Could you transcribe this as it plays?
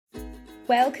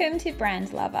Welcome to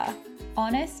Brand Lover,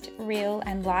 honest, real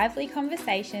and lively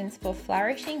conversations for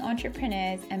flourishing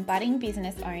entrepreneurs and budding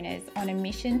business owners on a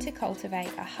mission to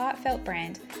cultivate a heartfelt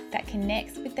brand that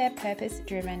connects with their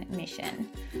purpose-driven mission.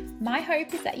 My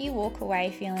hope is that you walk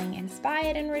away feeling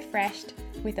inspired and refreshed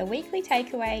with a weekly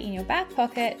takeaway in your back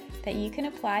pocket that you can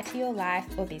apply to your life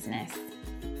or business.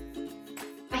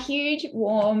 A huge,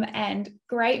 warm and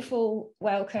grateful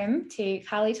welcome to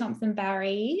Carly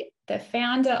Thompson-Barry, the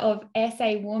founder of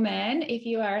SA Woman. If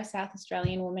you are a South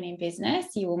Australian woman in business,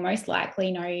 you will most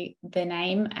likely know the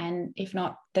name and if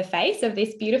not the face of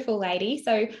this beautiful lady.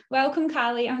 So welcome,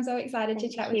 Carly. I'm so excited to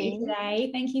chat with you today.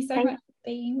 Thank you so much for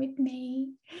being with me.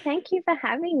 Thank you for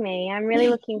having me. I'm really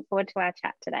looking forward to our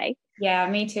chat today. Yeah,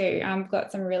 me too. I've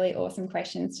got some really awesome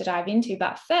questions to dive into.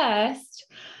 But first,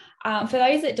 for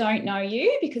those that don't know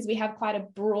you, because we have quite a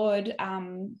broad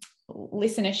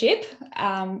listenership,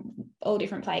 all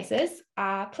different places,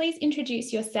 please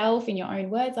introduce yourself in your own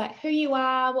words, like who you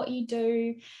are, what you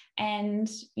do, and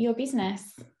your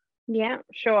business. Yeah,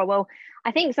 sure. Well,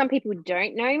 I think some people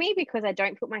don't know me because I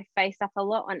don't put my face up a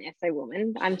lot on SA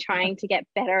Woman. I'm trying to get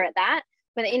better at that.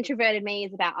 But the introverted me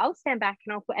is about I'll stand back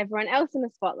and I'll put everyone else in the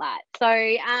spotlight. So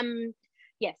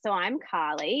I'm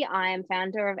Carly. I am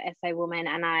founder of SA Woman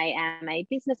and I am a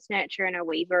business nurturer and a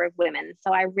weaver of women.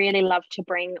 So I really love to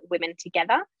bring women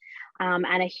together. And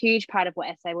a huge part of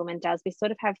what SA Woman does, we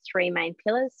sort of have three main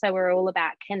pillars. So we're all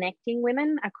about connecting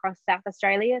women across South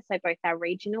Australia, so both our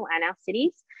regional and our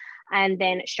cities, and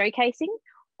then showcasing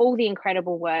all the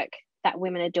incredible work that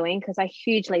women are doing, because I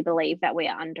hugely believe that we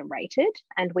are underrated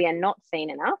and we are not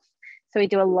seen enough. So we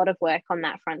do a lot of work on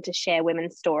that front to share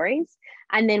women's stories.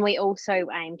 And then we also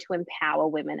aim to empower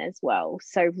women as well.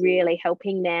 So really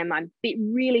helping them. I'm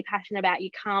really passionate about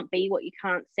you can't be what you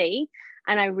can't see.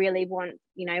 And I really want,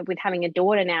 with having a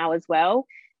daughter now as well,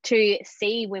 to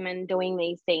see women doing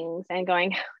these things and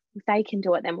going, if they can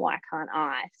do it, then why can't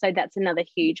I? So that's another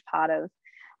huge part of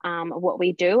what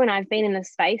we do. And I've been in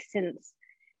this space since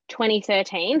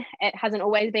 2013. It hasn't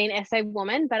always been SA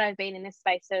Woman, but I've been in this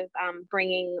space of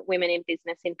bringing women in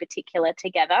business in particular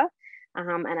together.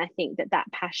 And I think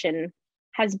that passion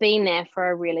has been there for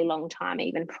a really long time,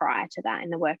 even prior to that in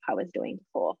the work I was doing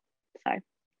before. So,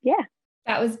 yeah.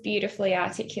 That was beautifully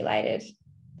articulated.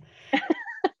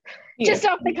 Just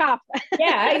off the cuff.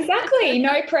 Yeah, exactly.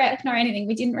 No prep, no anything.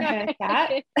 We didn't rehearse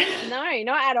that. No,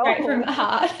 not at all. Straight from the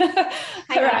heart.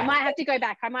 Hang on, I might have to go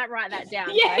back. I might write that down.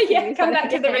 Yeah. Come back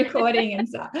to the recording and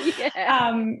stuff.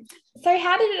 Yeah. So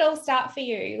how did it all start for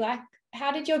you? Like, how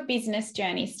did your business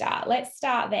journey start? Let's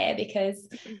start there because,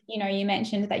 you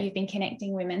mentioned that you've been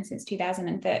connecting women since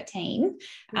 2013.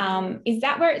 Is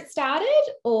that where it started,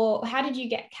 or how did you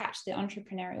catch the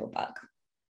entrepreneurial bug?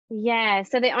 Yeah,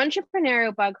 so the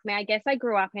entrepreneurial bug for me, I guess I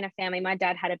grew up in a family. My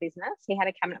dad had a business. He had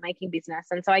a cabinet making business.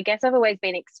 And so I guess I've always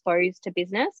been exposed to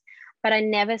business, but I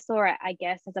never saw it, I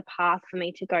guess, as a path for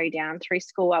me to go down. Through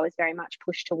school, I was very much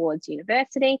pushed towards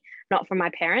university, not from my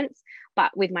parents,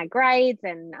 but with my grades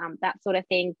and that sort of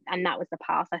thing. And that was the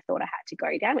path I thought I had to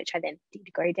go down, which I then did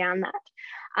go down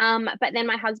that. But then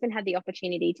my husband had the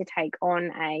opportunity to take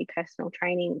on a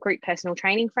group personal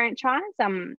training franchise,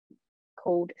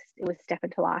 it was Step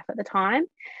Into Life at the time.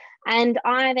 And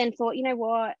I then thought,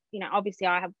 obviously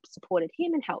I have supported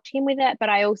him and helped him with it, but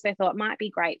I also thought it might be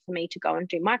great for me to go and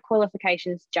do my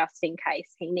qualifications just in case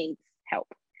he needs help.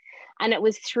 And it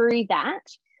was through that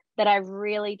I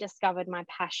really discovered my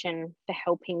passion for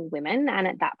helping women. And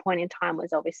at that point in time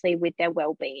was obviously with their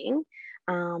well-being,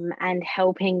 and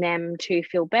helping them to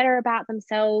feel better about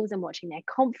themselves and watching their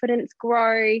confidence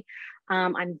grow.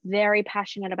 I'm very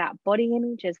passionate about body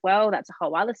image as well. That's a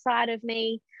whole other side of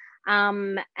me.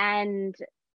 And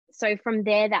so from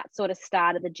there, that sort of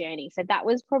started the journey. So that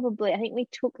was probably, I think we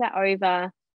took that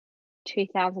over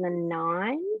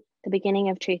 2009, the beginning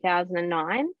of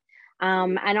 2009.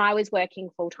 And I was working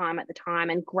full time at the time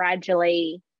and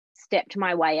gradually stepped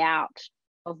my way out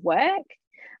of work.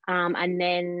 And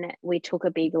then we took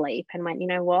a big leap and went, you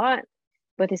know what?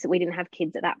 But we didn't have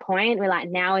kids at that point. We're like,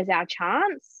 now is our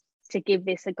chance to give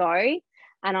this a go.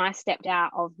 And I stepped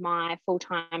out of my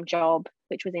full-time job,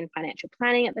 which was in financial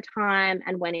planning at the time,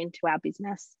 and went into our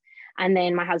business. And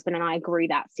then my husband and I grew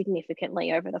that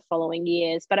significantly over the following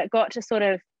years. But it got to sort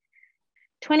of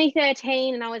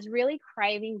 2013 and I was really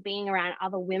craving being around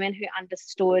other women who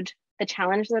understood the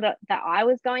challenge that I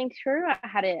was going through. I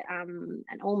had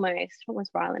what was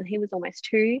Rylan? He was almost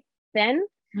 2 then.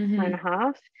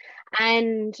 1.5,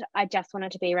 and I just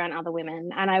wanted to be around other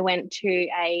women. And I went to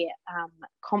a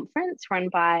conference run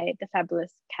by the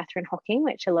fabulous Catherine Hocking,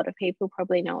 which a lot of people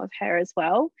probably know of her as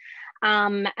well,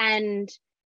 and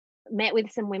met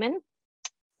with some women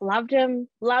loved them,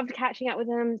 loved catching up with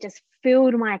them, just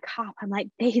filled my cup. I'm like,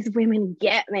 these women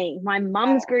get me. My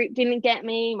mum's group didn't get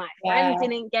me, my friends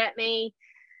didn't get me,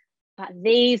 but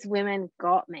these women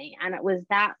got me. And it was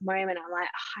that moment I'm like,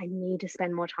 oh, I need to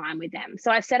spend more time with them.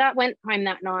 So I went home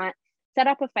that night, set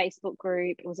up a Facebook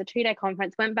group. It was a 2-day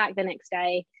conference, went back the next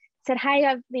day, said, hey,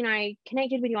 I've,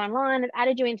 connected with you online. I've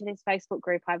added you into this Facebook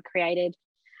group I've created,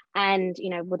 and,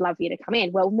 would love you to come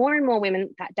in. Well, more and more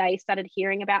women that day started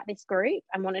hearing about this group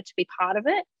and wanted to be part of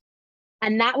it.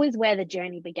 And that was where the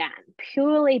journey began,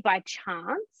 purely by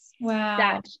chance. Wow.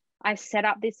 That I set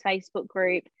up this Facebook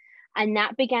group, and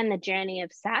that began the journey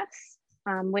of SAS,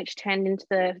 which turned into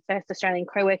the first Australian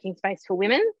co-working space for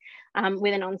women,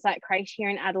 with an on-site creche here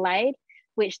in Adelaide,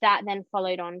 which that then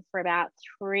followed on for about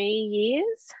 3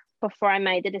 years before I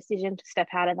made the decision to step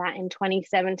out of that in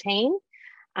 2017.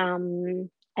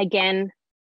 Again,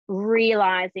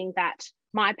 realizing that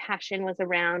my passion was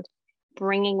around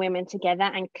bringing women together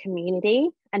and community,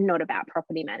 and not about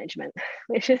property management,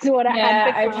 which is what I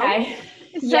had become. Okay.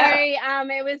 So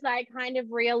it was like kind of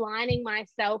realigning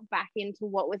myself back into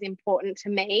what was important to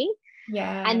me.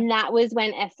 Yeah. And that was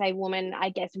when SA Woman, I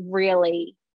guess,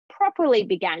 really properly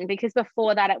began, because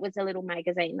before that it was a little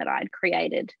magazine that I'd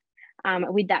created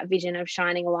with that vision of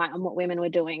shining a light on what women were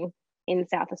doing in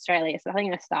South Australia. So I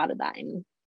think I started that in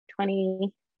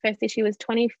first issue was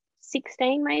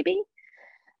 2016 maybe.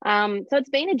 So it's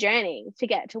been a journey to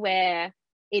get to where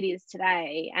it is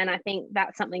today. And I think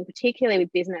that's something particularly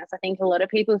with business. I think a lot of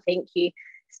people think you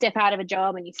step out of a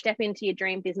job and you step into your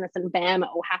dream business and bam, it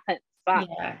all happens. But,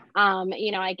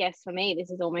 I guess for me,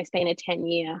 this has almost been a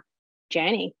 10-year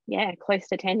journey. Yeah, close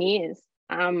to 10 years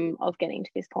of getting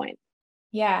to this point.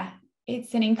 Yeah,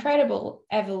 it's an incredible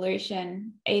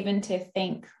evolution, even to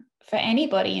think for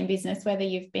anybody in business, whether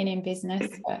you've been in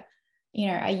business for,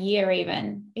 a year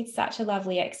even, it's such a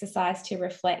lovely exercise to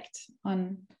reflect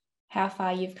on how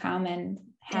far you've come and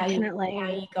how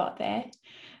you got there.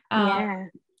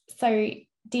 So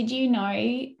did you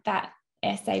know that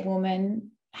SA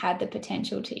Woman had the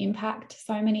potential to impact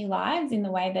so many lives in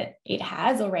the way that it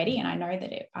has already? And I know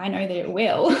that it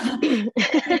will. Did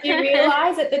you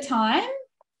realize at the time?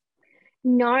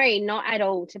 No, not at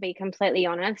all, to be completely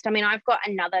honest. I mean, I've got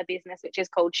another business which is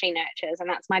called She Nurtures, and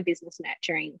that's my business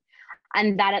nurturing.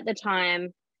 And that at the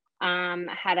time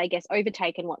had, I guess,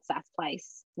 overtaken what SAS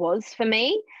Place was for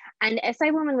me. And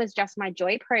SA Woman was just my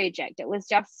joy project. It was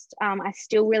just, I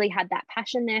still really had that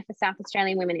passion there for South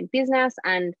Australian women in business,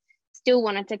 and still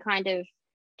wanted to kind of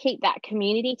keep that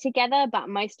community together. But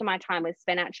most of my time was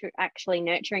spent actually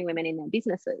nurturing women in their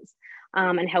businesses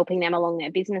and helping them along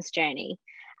their business journey.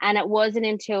 And it wasn't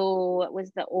until it was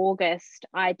the August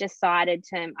I decided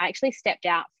I actually stepped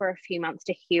out for a few months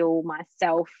to heal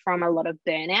myself from a lot of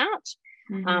burnout,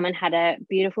 and had a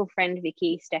beautiful friend,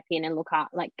 Vicky, step in and look up,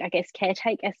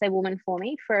 caretake SA Woman for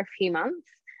me for a few months.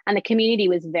 And the community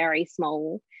was very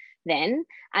small then.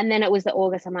 And then it was the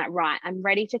August, I'm like, right, I'm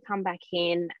ready to come back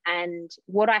in. And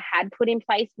what I had put in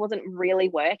place wasn't really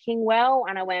working well.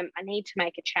 And I went, I need to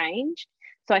make a change.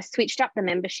 So I switched up the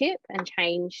membership and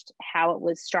changed how it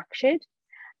was structured.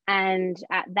 And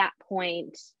at that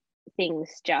point,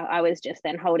 I was just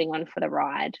then holding on for the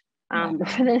ride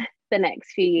for the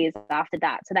next few years after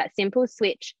that. So that simple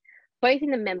switch, both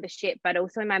in the membership, but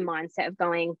also in my mindset of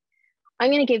going, I'm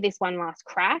going to give this one last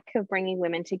crack of bringing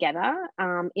women together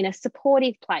in a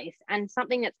supportive place, and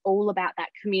something that's all about that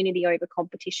community over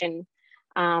competition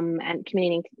and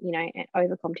community,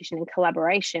 over competition and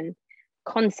collaboration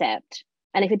concept.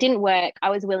 And if it didn't work, I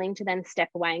was willing to then step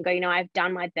away and go, I've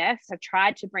done my best. I've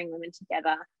tried to bring women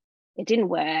together. It didn't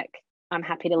work. I'm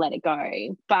happy to let it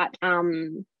go. But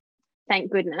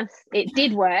thank goodness it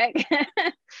did work.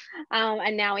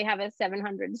 And now we have a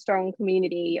 700 strong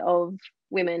community of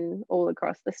women all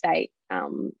across the state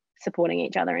supporting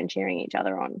each other and cheering each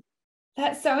other on.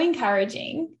 That's so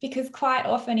encouraging, because quite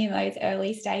often in those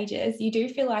early stages, you do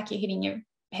feel like you're hitting your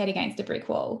head against a brick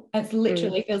wall. It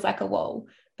literally feels like a wall.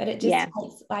 But it just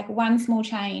takes like one small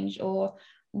change or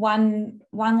one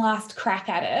last crack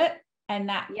at it, and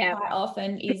that quite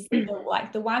often is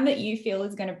the one that you feel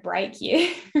is going to break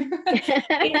you.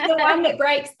 It's the one that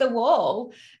breaks the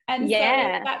wall. And so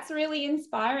that's really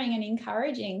inspiring and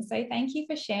encouraging. So thank you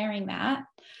for sharing that.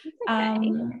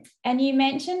 Okay. And you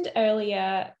mentioned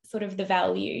earlier sort of the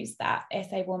values that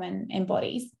SA Woman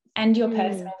embodies, and your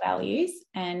personal values,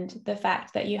 and the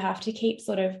fact that you have to keep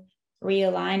sort of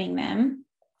realigning them.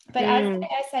 But as the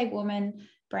SA Woman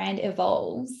brand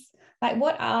evolves,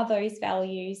 what are those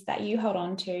values that you hold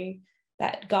on to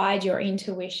that guide your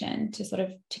intuition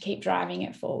to keep driving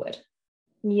it forward?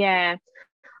 Yeah,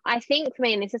 I think for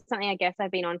me, and this is something I guess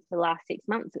I've been on for the last 6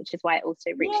 months, which is why I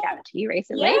also reached Yeah. out to you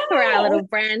recently Yeah. for our little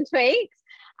brand tweaks.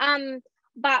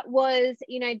 But was,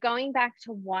 going back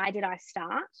to why did I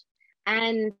start?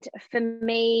 And for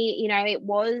me, it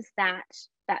was that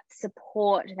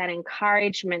support, that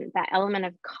encouragement, that element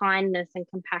of kindness and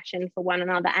compassion for one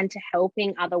another, and to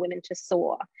helping other women to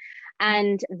soar.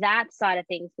 And that side of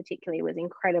things particularly was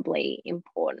incredibly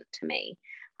important to me.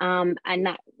 And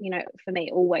that, for me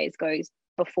always goes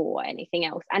before anything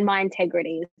else. And my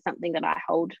integrity is something that I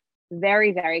hold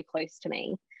very, very close to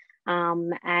me.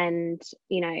 And,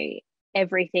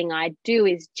 everything I do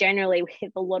is generally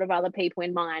with a lot of other people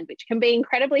in mind, which can be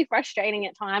incredibly frustrating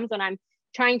at times when I'm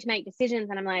trying to make decisions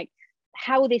and I'm like,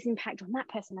 how will this impact on that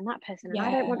person and that person? And I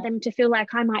don't want them to feel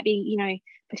like I might be,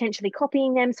 potentially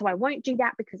copying them. So I won't do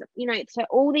that because, so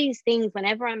all these things,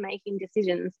 whenever I'm making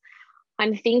decisions,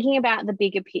 I'm thinking about the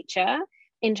bigger picture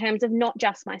in terms of not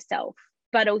just myself,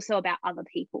 but also about other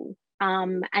people,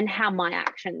 and how my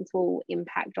actions will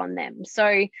impact on them.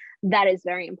 So that is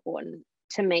very important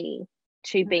to me,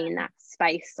 to be in that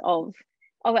space of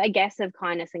I guess of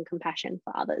kindness and compassion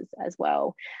for others as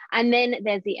well. And then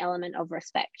there's the element of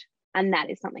respect, and that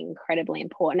is something incredibly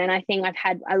important. And I think I've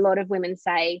had a lot of women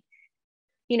say,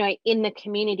 in the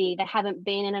community, they haven't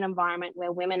been in an environment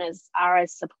where women are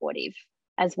as supportive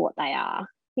as what they are.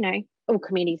 All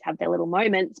communities have their little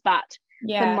moments, but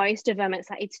for most of them,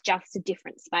 it's just a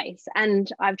different space.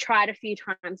 And I've tried a few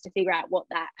times to figure out what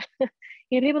that,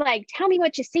 people are like, tell me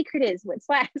what your secret is. It's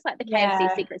like the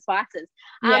KFC secret spices.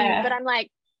 But I'm like,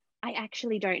 I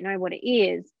actually don't know what it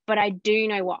is, but I do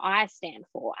know what I stand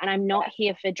for. And I'm not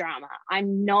here for drama.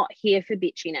 I'm not here for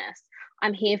bitchiness.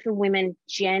 I'm here for women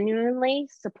genuinely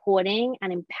supporting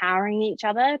and empowering each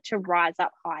other to rise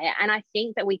up higher. And I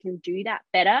think that we can do that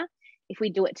better if we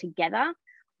do it together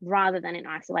rather than in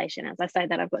isolation. As I say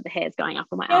that, I've got the hairs going up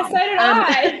on my arms. So did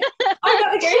I. I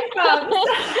got the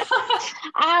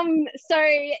goosebumps. So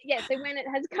when it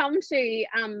has come to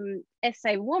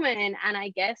SA Woman, and I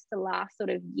guess the last sort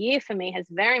of year for me has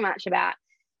very much about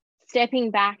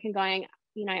stepping back and going,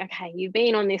 okay, you've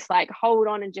been on this like hold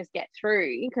on and just get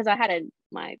through, because I had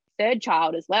my third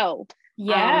child as well.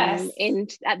 At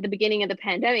the beginning of the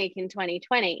pandemic in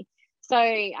 2020. So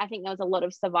I think there was a lot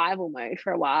of survival mode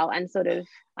for a while, and sort of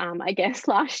I guess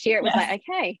last year it was like,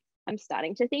 okay, I'm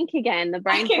starting to think again. The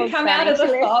brain can come out of the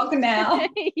fog now.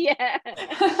 Yeah.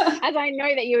 As I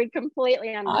know that you would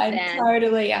completely understand. I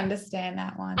totally understand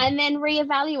that one. And then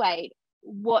reevaluate,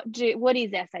 what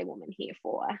is SA Woman here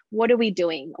for? What are we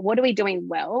doing? What are we doing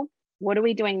well? What are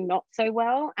we doing not so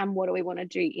well? And what do we want to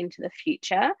do into the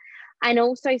future? And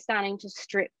also starting to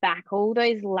strip back all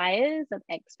those layers of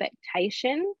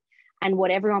expectation and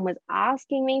what everyone was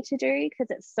asking me to do, because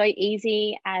it's so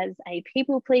easy as a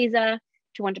people pleaser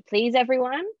to want to please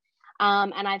everyone.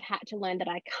 And I've had to learn that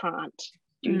I can't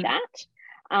do that.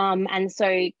 And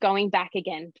so going back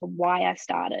again to why I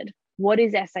started, what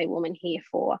is SA Woman here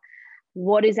for?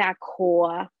 What is our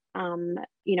core,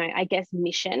 I guess,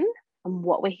 mission and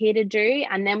what we're here to do?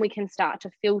 And then we can start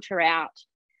to filter out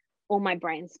all my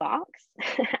brain sparks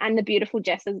and the beautiful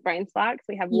Jess's brain sparks.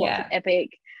 We have lots of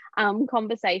epic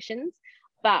conversations,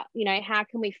 but how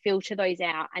can we filter those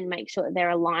out and make sure that they're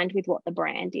aligned with what the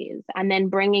brand is? And then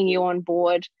bringing you on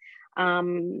board,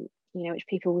 which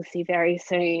people will see very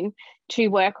soon, to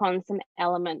work on some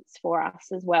elements for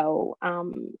us as well,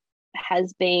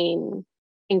 has been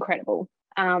incredible,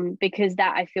 because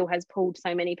that I feel has pulled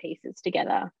so many pieces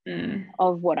together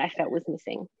of what I felt was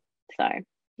missing. So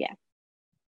yeah.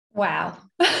 Wow.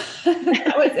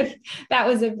 that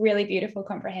was a really beautiful,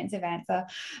 comprehensive answer.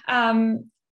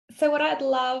 So what I'd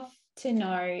love to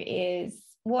know is,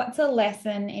 what's a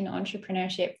lesson in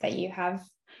entrepreneurship that you have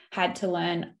had to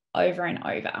learn over and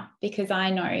over? Because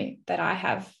I know that I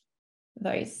have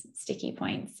those sticky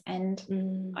points,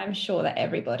 and I'm sure that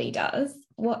everybody does.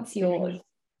 What's yours?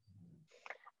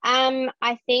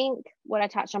 I think what I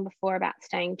touched on before about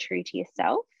staying true to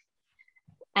yourself,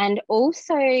 and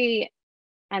also,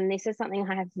 and this is something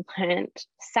I have learned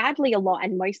sadly a lot,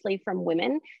 and mostly from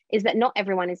women, is that not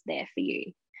everyone is there for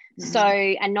you. So,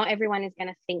 and not everyone is going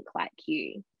to think like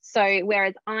you. So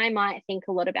whereas I might think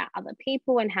a lot about other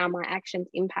people and how my actions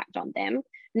impact on them,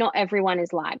 not everyone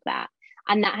is like that.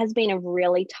 And that has been a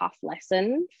really tough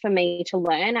lesson for me to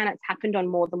learn, and it's happened on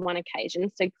more than one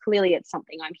occasion. So clearly it's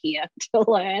something I'm here to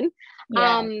learn.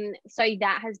 So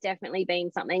that has definitely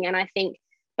been something. And I think,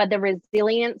 but the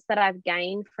resilience that I've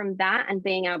gained from that, and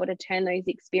being able to turn those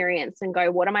experiences and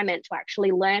go, what am I meant to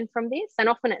actually learn from this? And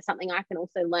often it's something I can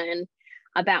also learn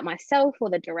about myself or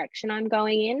the direction I'm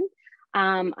going in.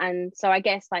 And so I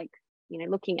guess, like,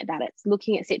 looking at that. It's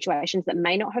looking at situations that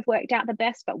may not have worked out the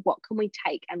best, but what can we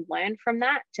take and learn from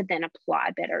that to then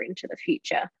apply better into the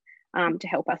future, to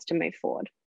help us to move forward.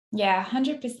 Yeah,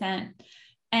 100%.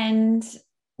 And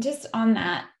just on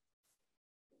that,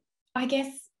 I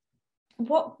guess,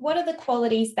 what are the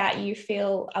qualities that you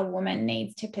feel a woman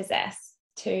needs to possess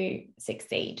to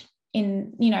succeed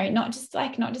in, not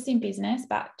just in business,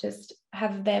 but just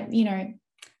have their,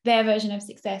 their version of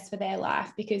success for their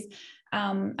life? Because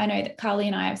I know that Carly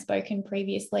and I have spoken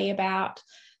previously about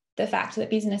the fact that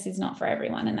business is not for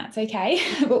everyone, and that's okay.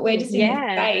 But we're just in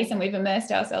this space, and we've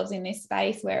immersed ourselves in this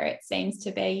space where it seems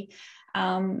to be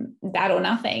that or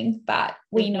nothing. But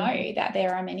we know that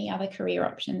there are many other career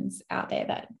options out there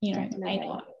that,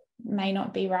 may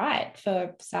not be right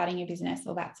for starting a business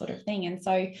or that sort of thing. And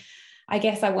so I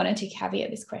guess I wanted to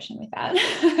caveat this question with that.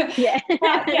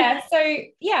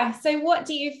 So what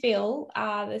do you feel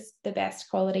are the best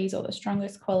qualities or the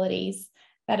strongest qualities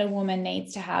that a woman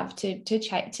needs to have to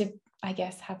I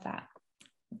guess have that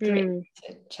grit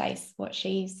to chase what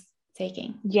she's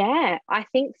seeking? Yeah, I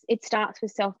think it starts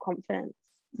with self-confidence,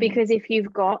 because if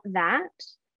you've got that,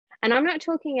 and I'm not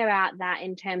talking about that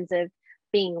in terms of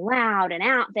being loud and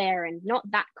out there and not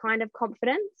that kind of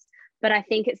confidence, but I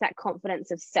think it's that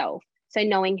confidence of self. So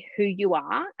knowing who you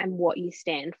are and what you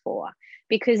stand for,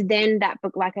 because then that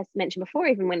book, like I mentioned before,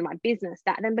 even when my business,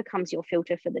 that then becomes your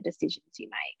filter for the decisions you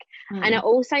make. And it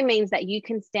also means that you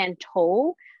can stand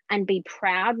tall and be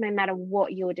proud no matter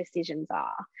what your decisions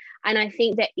are. And I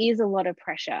think there is a lot of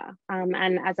pressure.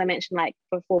 And as I mentioned, like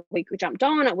before we jumped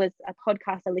on, it was a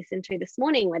podcast I listened to this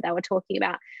morning where they were talking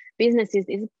about business is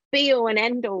be all and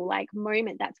end all like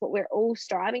moment. That's what we're all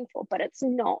striving for, but it's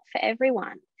not for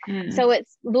everyone. So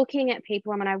it's looking at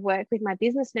people. I mean, I work with my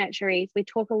business nurturees. We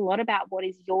talk a lot about what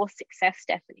is your success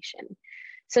definition.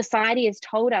 Society has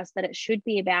told us that it should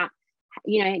be about,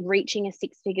 reaching a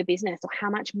 6-figure business, or how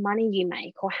much money you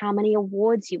make, or how many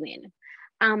awards you win.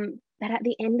 But at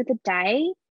the end of the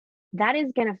day, that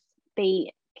is going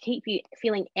to keep you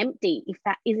feeling empty if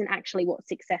that isn't actually what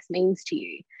success means to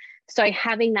you. So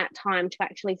having that time to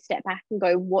actually step back and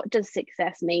go, what does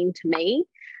success mean to me?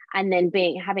 And then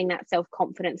having that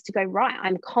self-confidence to go, right,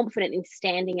 I'm confident in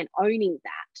standing and owning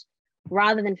that,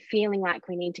 rather than feeling like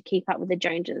we need to keep up with the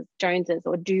Joneses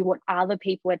or do what other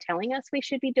people are telling us we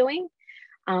should be doing.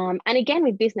 And again,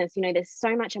 with business, there's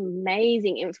so much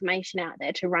amazing information out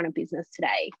there to run a business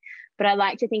today. But I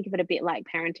like to think of it a bit like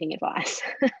parenting advice.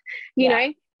 You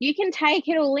know, you can take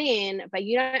it all in, but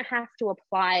you don't have to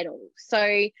apply it all.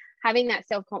 So having that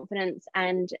self-confidence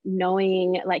and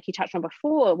knowing, like you touched on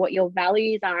before, what your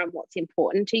values are and what's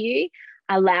important to you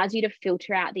allows you to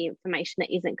filter out the information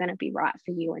that isn't going to be right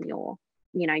for you and your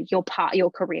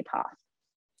career path.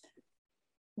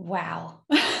 Wow.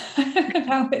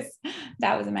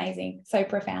 that was amazing. So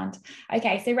profound.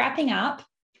 Okay. So wrapping up.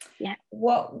 Yeah.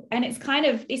 This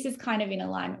is kind of in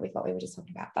alignment with what we were just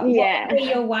talking about, but what would be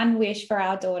your one wish for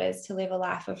our daughters to live a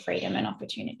life of freedom and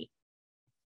opportunity?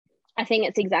 I think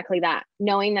it's exactly that,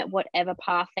 knowing that whatever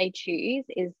path they choose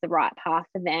is the right path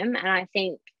for them. And I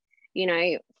think,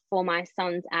 for my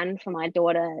sons and for my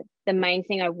daughter, the main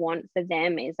thing I want for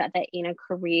them is that they're in a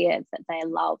career that they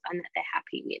love and that they're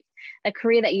happy with, a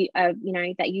career that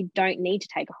that you don't need to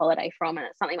take a holiday from. And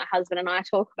it's something my husband and I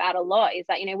talk about a lot, is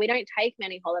that, we don't take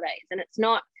many holidays, and it's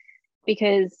not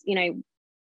because,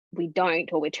 we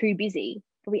don't, or we're too busy,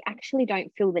 but we actually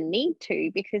don't feel the need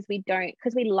to, because we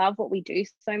love what we do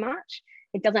so much.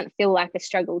 It doesn't feel like a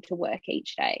struggle to work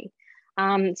each day.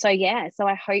 So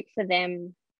I hope for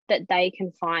them that they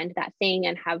can find that thing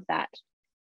and have that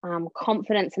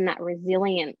confidence and that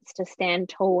resilience to stand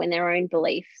tall in their own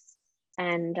beliefs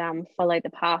and follow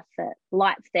the path that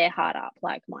lights their heart up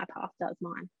like my path does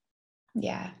mine.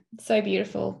 Yeah, so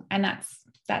beautiful. And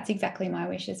that's exactly my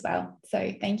wish as well.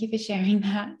 So thank you for sharing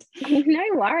that. No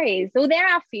worries. Well, they're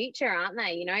our future, aren't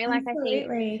they?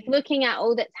 Absolutely. I think looking at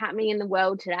all that's happening in the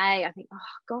world today, I think, oh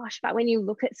gosh, but when you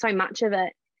look at so much of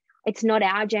it, it's not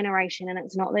our generation and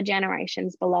it's not the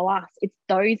generations below us. It's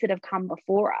those that have come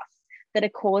before us that are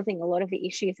causing a lot of the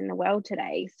issues in the world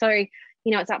today. So,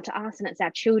 it's up to us and it's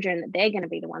our children that they're going to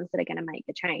be the ones that are going to make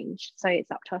the change. So it's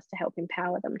up to us to help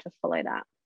empower them to follow that.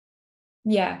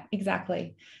 Yeah,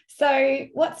 exactly. So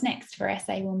what's next for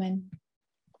SA Woman?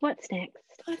 What's next?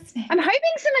 I'm hoping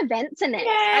some events are next.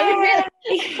 Yeah. I would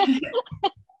really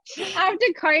after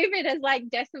COVID has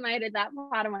decimated that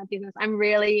part of my business, I'm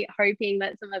really hoping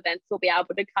that some events will be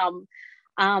able to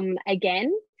come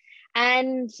again.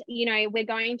 And, we're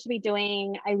going to be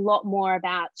doing a lot more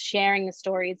about sharing the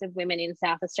stories of women in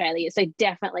South Australia. So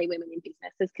definitely women in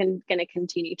business is going to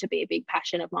continue to be a big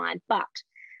passion of mine. But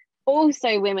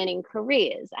also women in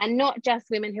careers, and not just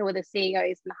women who are the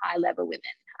CEOs and the high level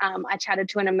women. I chatted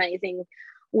to an amazing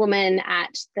woman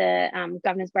at the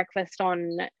governor's breakfast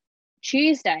on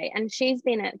Tuesday, and she's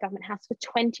been at Government House for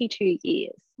 22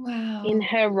 years. Wow. In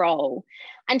her role,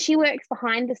 and she works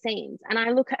behind the scenes. And I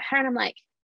look at her and I'm like,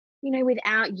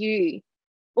 without you,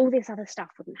 all this other stuff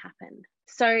wouldn't happen.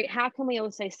 So how can we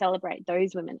also celebrate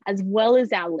those women as well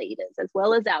as our leaders, as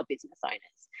well as our business owners?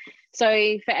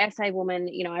 So for SA Woman,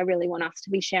 I really want us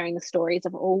to be sharing the stories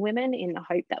of all women in the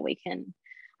hope that we can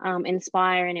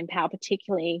inspire and empower,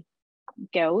 particularly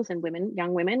girls and women,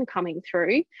 young women coming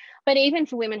through. But even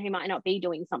for women who might not be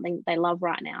doing something they love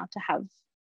right now, to have,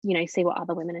 see what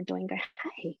other women are doing, go,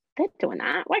 hey, they're doing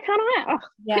that. Why can't I? Oh,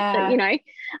 yeah.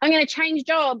 I'm going to change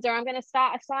jobs, or I'm going to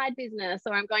start a side business,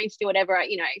 or I'm going to do whatever,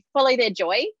 follow their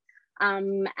joy.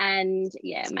 And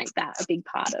yeah, make that a big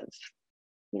part of,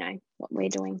 what we're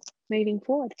doing moving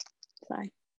forward. So,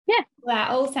 yeah. Well,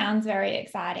 that all sounds very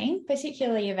exciting,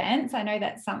 particularly events. I know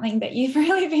that's something that you've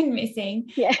really been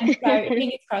missing. Yeah. And so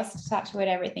fingers crossed, touch wood,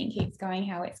 everything keeps going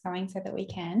how it's going so that we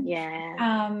can.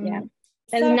 Yeah.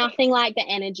 There's nothing like the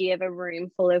energy of a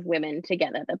room full of women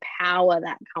together, the power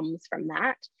that comes from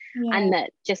that, and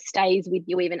that just stays with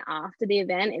you even after the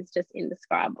event. It's just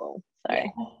indescribable. So. Yeah.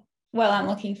 Well, I'm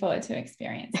looking forward to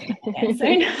experiencing it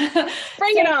soon.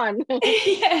 Bring it on.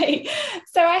 Yay.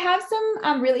 So I have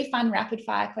some really fun rapid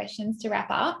fire questions to wrap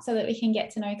up so that we can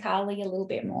get to know Carly a little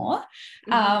bit more.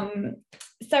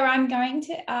 So I'm going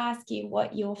to ask you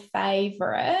what your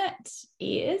favourite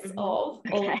is of all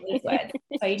of these words.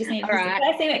 So you just need to the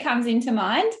first thing that comes into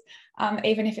mind,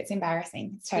 even if it's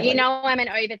embarrassing. It's totally I'm an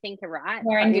overthinker, right?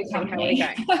 We're in good company.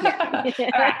 Yeah. All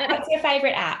right. What's your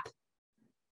favourite app?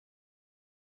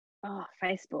 Oh,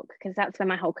 Facebook, because that's where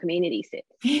my whole community sits.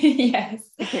 Yes.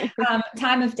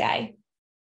 Time of day?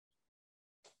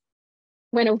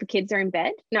 When all the kids are in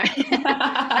bed. No.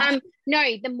 No,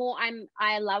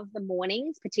 I love the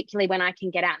mornings, particularly when I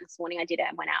can get out. This morning I did it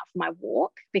and went out for my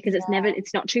walk, because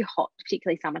it's not too hot,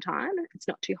 particularly summertime. It's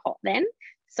not too hot then.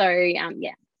 So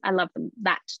I love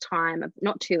that time of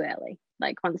not too early,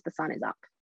 like once the sun is up.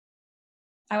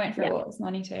 I went for a walk this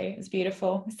morning too. It was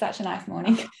beautiful. It was such a nice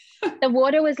morning. The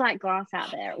water was like glass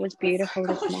out there. It was beautiful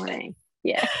this morning.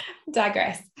 Yeah.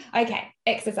 Digress. Okay.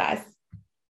 Exercise.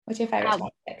 What's your favourite type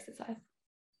of exercise?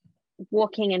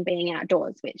 Walking and being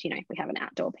outdoors, which, we have an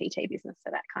outdoor PT business,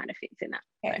 so that kind of fits in that.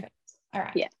 Perfect. All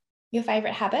right. Yeah. Your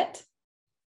favourite habit?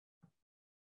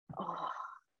 Oh,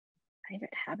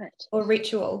 favourite habit. Or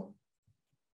ritual?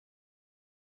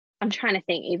 I'm trying to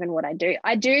think even what I do.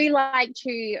 I do like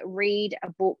to read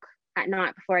a book at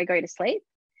night before I go to sleep,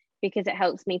 because it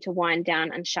helps me to wind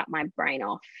down and shut my brain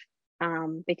off,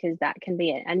 because that can be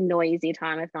a noisy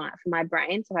time of night for my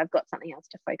brain. So I've got something else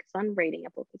to focus on. Reading a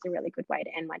book is a really good way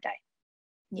to end my day.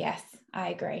 Yes, I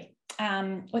agree.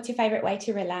 What's your favourite way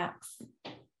to relax?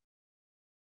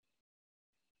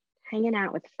 Hanging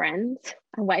out with friends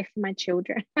away from my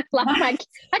children. I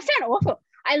sound awful.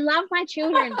 I love my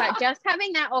children, but just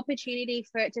having that opportunity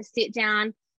for it to sit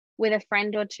down with a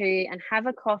friend or two and have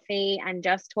a coffee and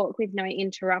just talk with no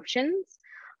interruptions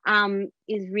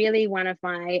is really one of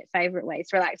my favorite ways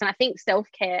to relax. And I think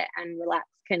self-care and relax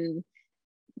can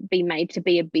be made to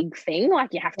be a big thing.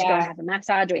 Like, you have to go and have a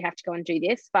massage, or you have to go and do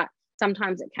this, but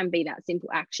sometimes it can be that simple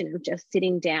action of just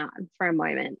sitting down for a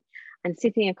moment and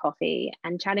sipping a coffee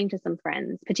and chatting to some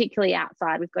friends, particularly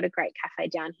outside. We've got a great cafe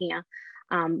down here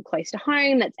close to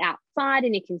home that's outside,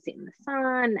 and you can sit in the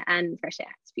sun and fresh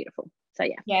air. It's beautiful. So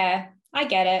yeah, I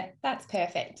get it. That's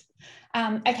perfect.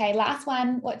 Okay, last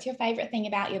one. What's your favorite thing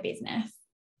about your business?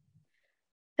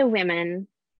 The women,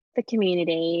 the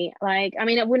community. I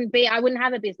wouldn't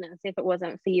have a business if it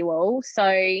wasn't for you all. So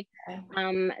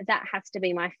that has to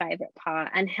be my favorite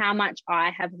part, and how much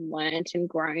I have learned and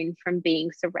grown from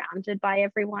being surrounded by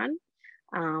everyone.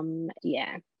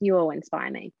 You all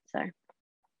inspire me. So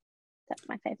that's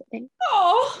my favorite thing.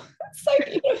 Oh, that's so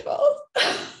beautiful.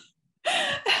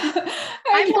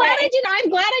 I'm glad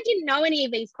I didn't know any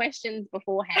of these questions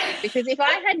beforehand, because if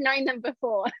I had known them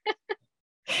before,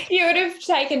 you would have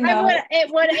taken notes.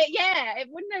 It wouldn't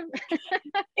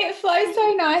have. It flows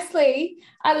so nicely.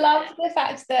 I love the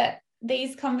fact that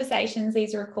these conversations,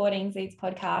 these recordings, these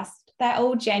podcasts, they're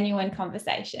all genuine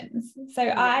conversations. So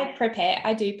I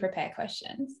do prepare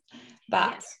questions,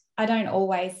 but I don't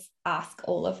always ask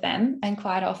all of them. And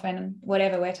quite often,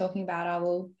 whatever we're talking about, I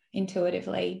will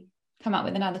intuitively come up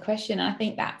with another question. I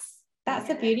think that's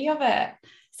the beauty of it.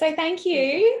 So thank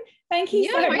you. Thank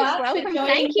you so much for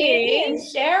joining me and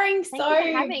sharing so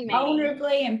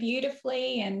vulnerably and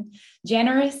beautifully and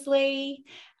generously.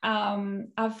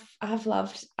 I've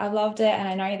loved it, and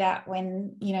I know that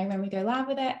when we go live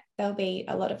with it, there'll be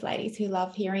a lot of ladies who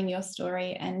love hearing your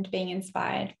story and being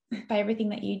inspired by everything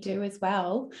that you do as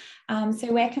well.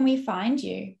 So where can we find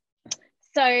you?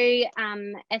 So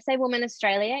SA Woman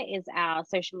Australia is our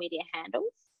social media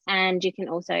handles, and you can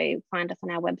also find us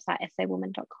on our website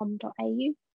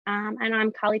sawoman.com.au. And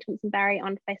I'm Carly Thompson Barry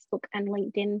on Facebook and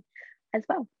LinkedIn as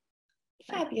well.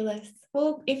 Fabulous.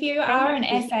 Well, if you are an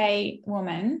SA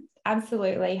woman,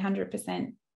 absolutely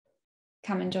 100%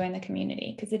 come and join the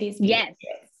community, because it is beautiful.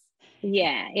 Yes.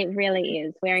 Yeah, it really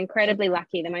is. We're incredibly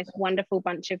lucky, the most wonderful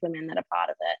bunch of women that are part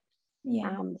of it.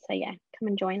 Yeah. So yeah, come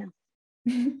and join us.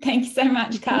 Thank you so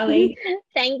much, Carly.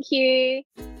 Thank you.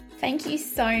 Thank you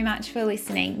so much for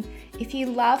listening. If you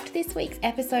loved this week's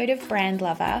episode of Brand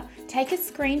Lover, take a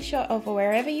screenshot of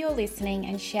wherever you're listening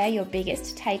and share your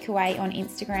biggest takeaway on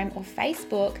Instagram or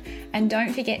Facebook, and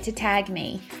don't forget to tag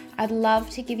me. I'd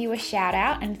love to give you a shout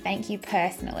out and thank you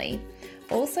personally.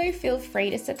 Also, feel free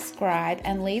to subscribe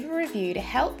and leave a review to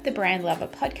help the Brand Lover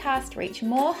podcast reach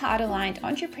more heart-aligned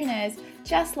entrepreneurs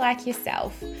just like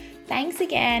yourself. Thanks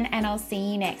again, and I'll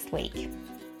see you next week.